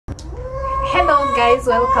Guys,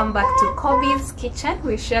 welcome back to Kobe's Kitchen.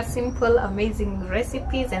 We share simple amazing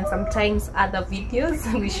recipes and sometimes other videos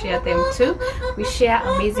we share them too. We share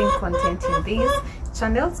amazing content in this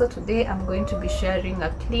channel. So today I'm going to be sharing a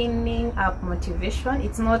cleaning up motivation.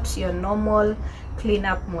 It's not your normal clean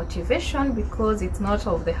up motivation because it's not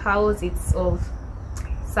of the house, it's of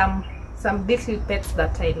some little pets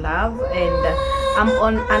that I love, and I'm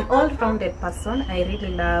on an all-rounded person. I really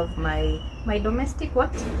love my domestic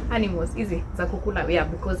animals, easy za kukula, yeah,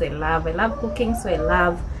 because I love cooking, so I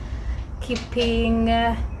love keeping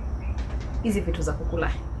easy vitu za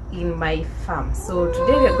kukula in my farm. So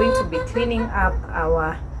today we are going to be cleaning up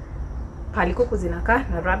our palikuku zinaka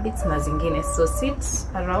na rabbits na zingine. So sit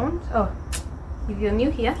around. If you're new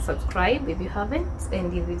here, subscribe if you haven't,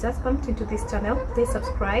 and if you just bumped into this channel, please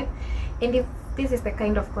subscribe. And if this is the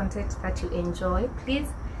kind of content that you enjoy, please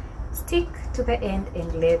stick to the end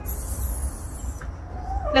and let's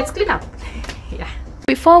clean up. Yeah,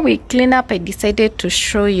 before we clean up, I decided to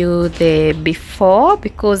show you the before,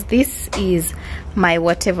 because this is my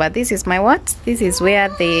whatever. This is my this is where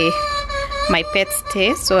my pets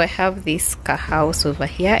stay. So I have this car house over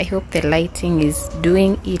here. I hope the lighting is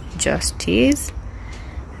doing it justice.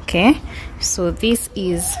 Okay, so this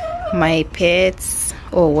is my pets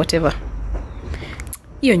or whatever.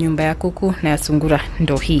 Hiyo nyumba ya kuku na sungura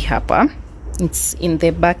ndo hii hapa. It's in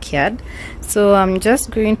the backyard. So I'm just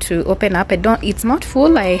going to open up. It's not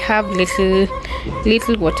full. I have little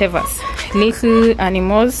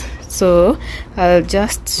animals. So I'll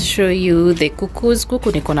just show you the cuckoos.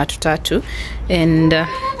 Kuku niko na tutatu, and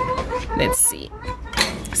let's see.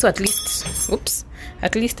 So at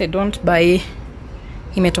least I don't buy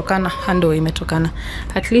imetokana hando imetokana.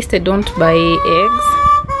 At least I don't buy eggs.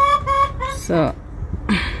 So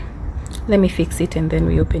let me fix it and then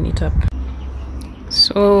we open it up.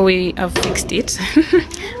 So we have fixed it.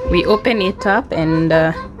 We open it up and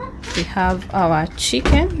we have our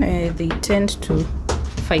chicken. They tend to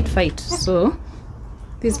fight. So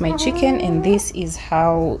this is my chicken and this is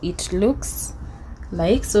how it looks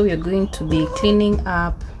like. So we are going to be cleaning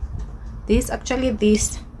up this. Actually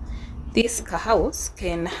this house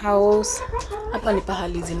can house hapa ni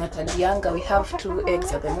pahali zinatalianga. We have 2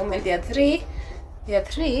 eggs at the moment. There are three,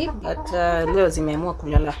 but leo zimeamua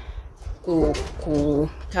kulala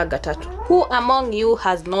kutaga tatu. Who among you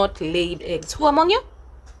has not laid eggs? Who among you?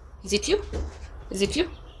 Is it you? Is it you?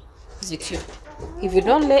 Is it you? If you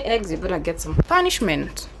don't lay eggs, you're gonna get some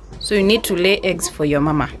punishment. So you need to lay eggs for your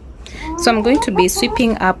mama. So I'm going to be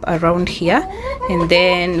sweeping up around here, and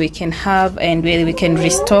then we can we can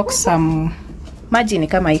restock some maji ni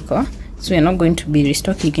kama iko. So we're not going to be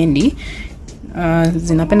restocking any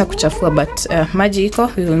zinapenda kuchafua, but maji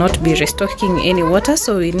iko. We will not be restocking any water.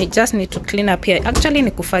 So we just need to clean up here. Actually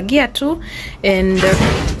ni kufagia tu and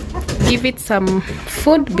give it some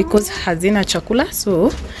food because hazina chakula.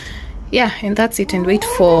 So yeah, and that's it, and wait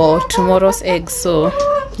for tomorrow's eggs. So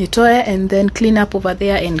nitoe and then clean up over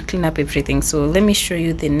there and clean up everything. So let me show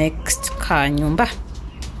you the next car nyumba.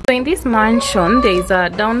 So in this mansion there is a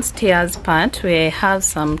downstairs part where I have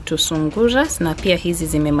some tusunguras na pia hizi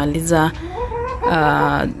zimemaliza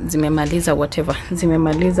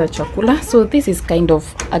zimemaliza chakula. So this is kind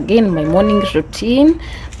of again my morning routine,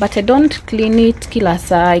 but I don't clean it kila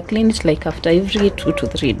saa. I clean it like after every 2 to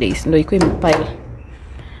 3 days. Ndo iko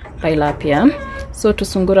pile up here. So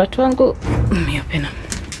tusungura twangu open up.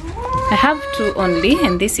 I have 2 only,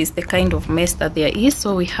 and this is the kind of mess that there is,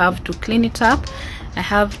 so we have to clean it up. I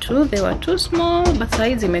have 2. They were too small, but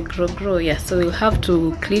size may grow. Yeah, so we'll have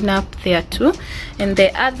to clean up there too. And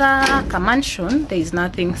the other mansion, there is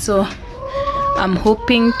nothing. So I'm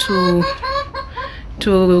hoping to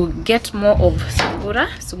get more of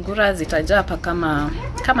sungura zitaja hapa kama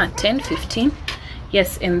 10-15.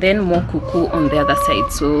 Yes, and then more kuku on the other side.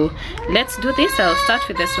 So let's do this. I'll start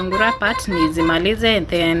with the sungura part, nizimalize, and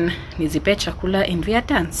then nizipe chakula, and we are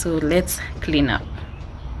done. So let's clean up.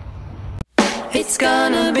 It's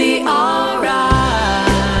gonna be alright.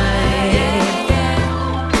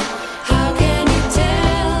 How can you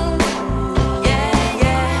tell?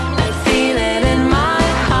 I feel it in my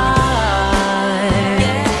heart.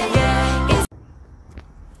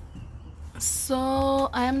 So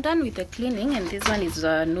I am done with the cleaning, and this one is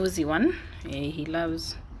a nosy one. He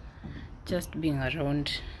loves just being around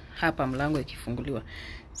hapa mlango ikifunguliwa.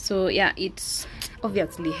 So yeah, it's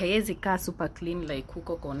obviously haiwezi kaa super clean like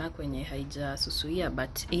huko kona kwenye haija susuia,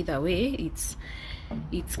 but either way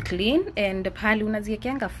it's clean, and pahali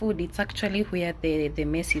unaziekeanga food, it's actually where the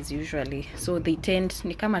mess is usually, so they tend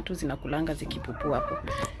ni kama tu zinakulanga zikipupu hapo.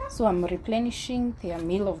 So I'm replenishing their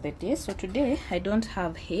meal of the day. So today I don't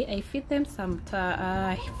have hay. I feed them some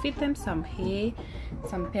hay,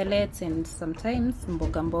 some pellets, and sometimes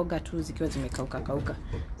mboga mboga tu zikiwa zimekauka kauka.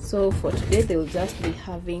 So for today they'll just be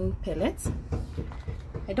having pellets.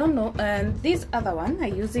 I don't know, and this other one I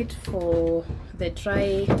use it for the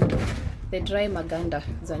dry maganda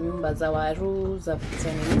za nyumba za waru za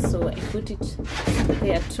nini, so I put it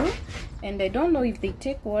there too. And I don't know if they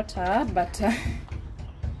take water, but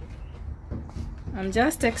I'm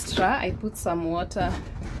just extra. I put some water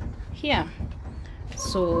here.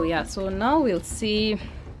 So yeah, so now we'll see.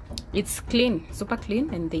 It's clean, super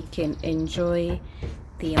clean, and they can enjoy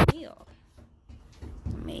their meal.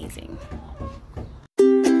 Amazing.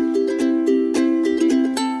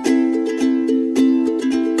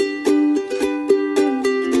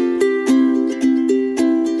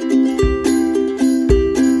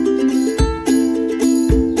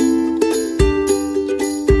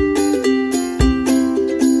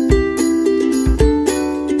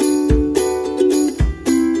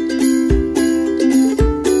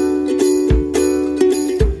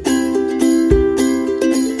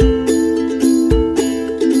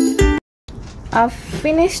 I've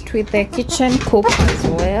finished with the kitchen cook as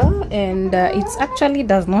well, and it actually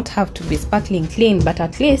does not have to be sparkling clean, but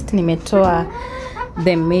at least nimetoa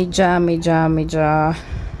the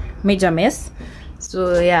major mess.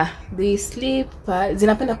 So yeah, they sleep,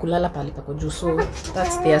 zinapenda kulala pale pako juu, so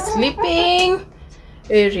that's their sleeping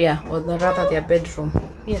area, or rather their bedroom.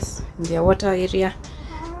 Yes, their water area,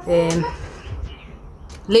 the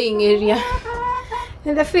laying area,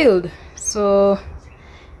 and the field. So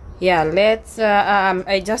yeah, let's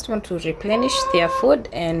I just want to replenish their food,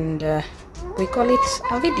 and we call it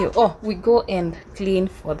a video. Oh, we go and clean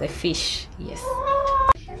for the fish. Yes.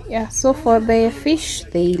 Yeah, so for the fish,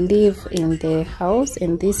 they live in the house,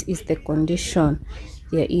 and this is the condition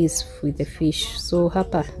there is with the fish. So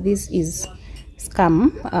hapa, this is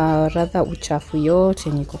scum, rather uchafu yote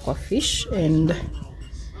yenye iko kwa fish, and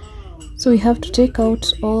so we have to take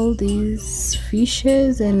out all these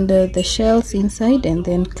fishes and the shells inside, and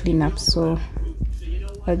then clean up. So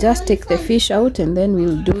I'll just take the fish out, and then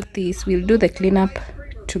we'll do the cleanup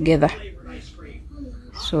together.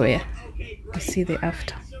 So yeah, you see the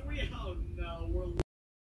after.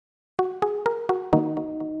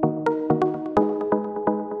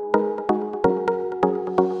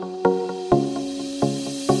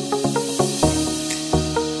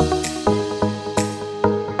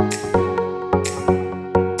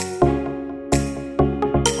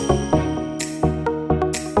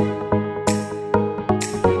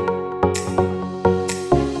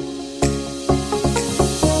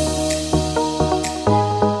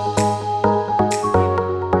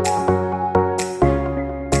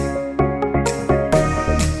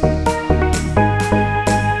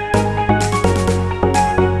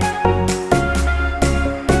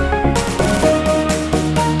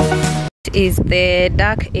 Is the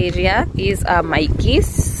dark area. These are my geese,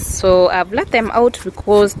 so I've let them out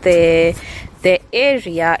because the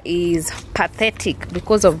area is pathetic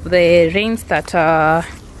because of the rains that are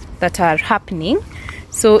happening.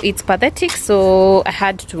 So it's pathetic, so I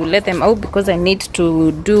had to let them out because I need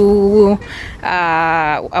to do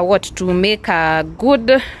to make a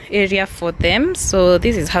good area for them. So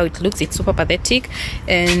this is how it looks. It's super pathetic,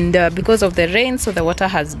 and because of the rain, so the water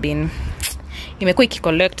has been imekuwa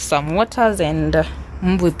collect some waters, and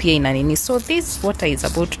mbu pia ina nini. So this water is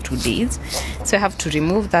about 2 days, so I have to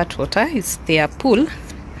remove that water. It's their pool,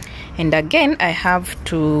 and again I have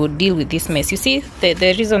to deal with this mess. You see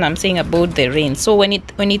the reason I'm saying about the rain. So when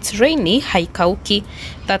it's rainy, haikauki.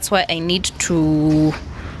 That's why I need to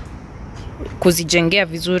kuzijengea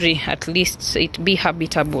vizuri, at least it be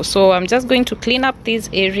habitable. So I'm just going to clean up this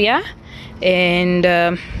area,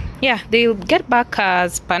 and yeah, they'll get back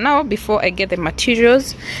as per now before I get the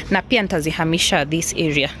materials. Na pia ntazihamisha this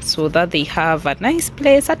area so that they have a nice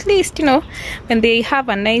place. At least, you know, when they have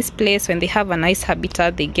a nice place, when they have a nice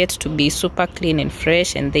habitat, they get to be super clean and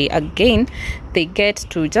fresh, and they get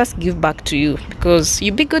to just give back to you, because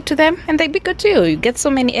you be good to them and they be good to you. You get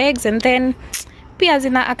so many eggs, and then pia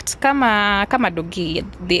zina act kama doggy.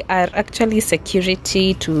 They are actually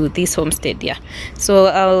security to this homestead. Yeah, so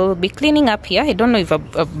I'll be cleaning up here. I don't know if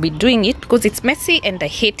I'll be doing it because it's messy and I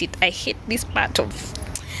hate it. I hate this part of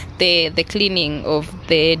the cleaning of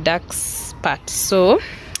the ducks part, so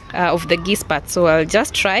of the geese part. So I'll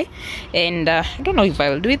just try, and I don't know if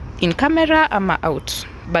I'll do it in camera or out,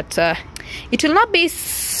 but It will not be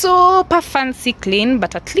super fancy clean,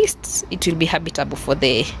 but at least it will be habitable for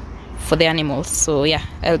the animals. So yeah,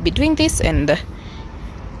 I'll be doing this, and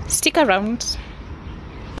stick around.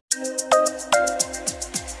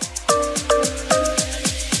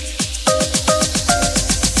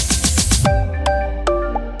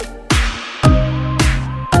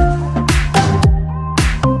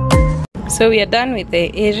 So we are done with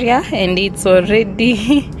the area, and it's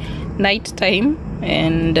already night time,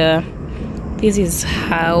 and this is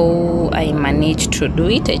how I managed to do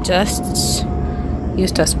it. I just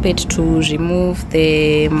used a spade to remove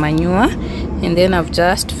the manure, and then I've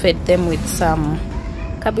just fed them with some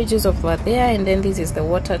cabbages over there, and then this is the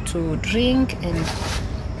water to drink, and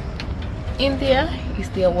in there is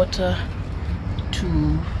their water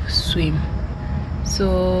to swim.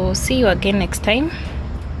 So see you again next time,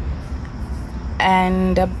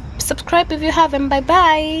 and subscribe if you haven't. Bye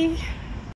bye.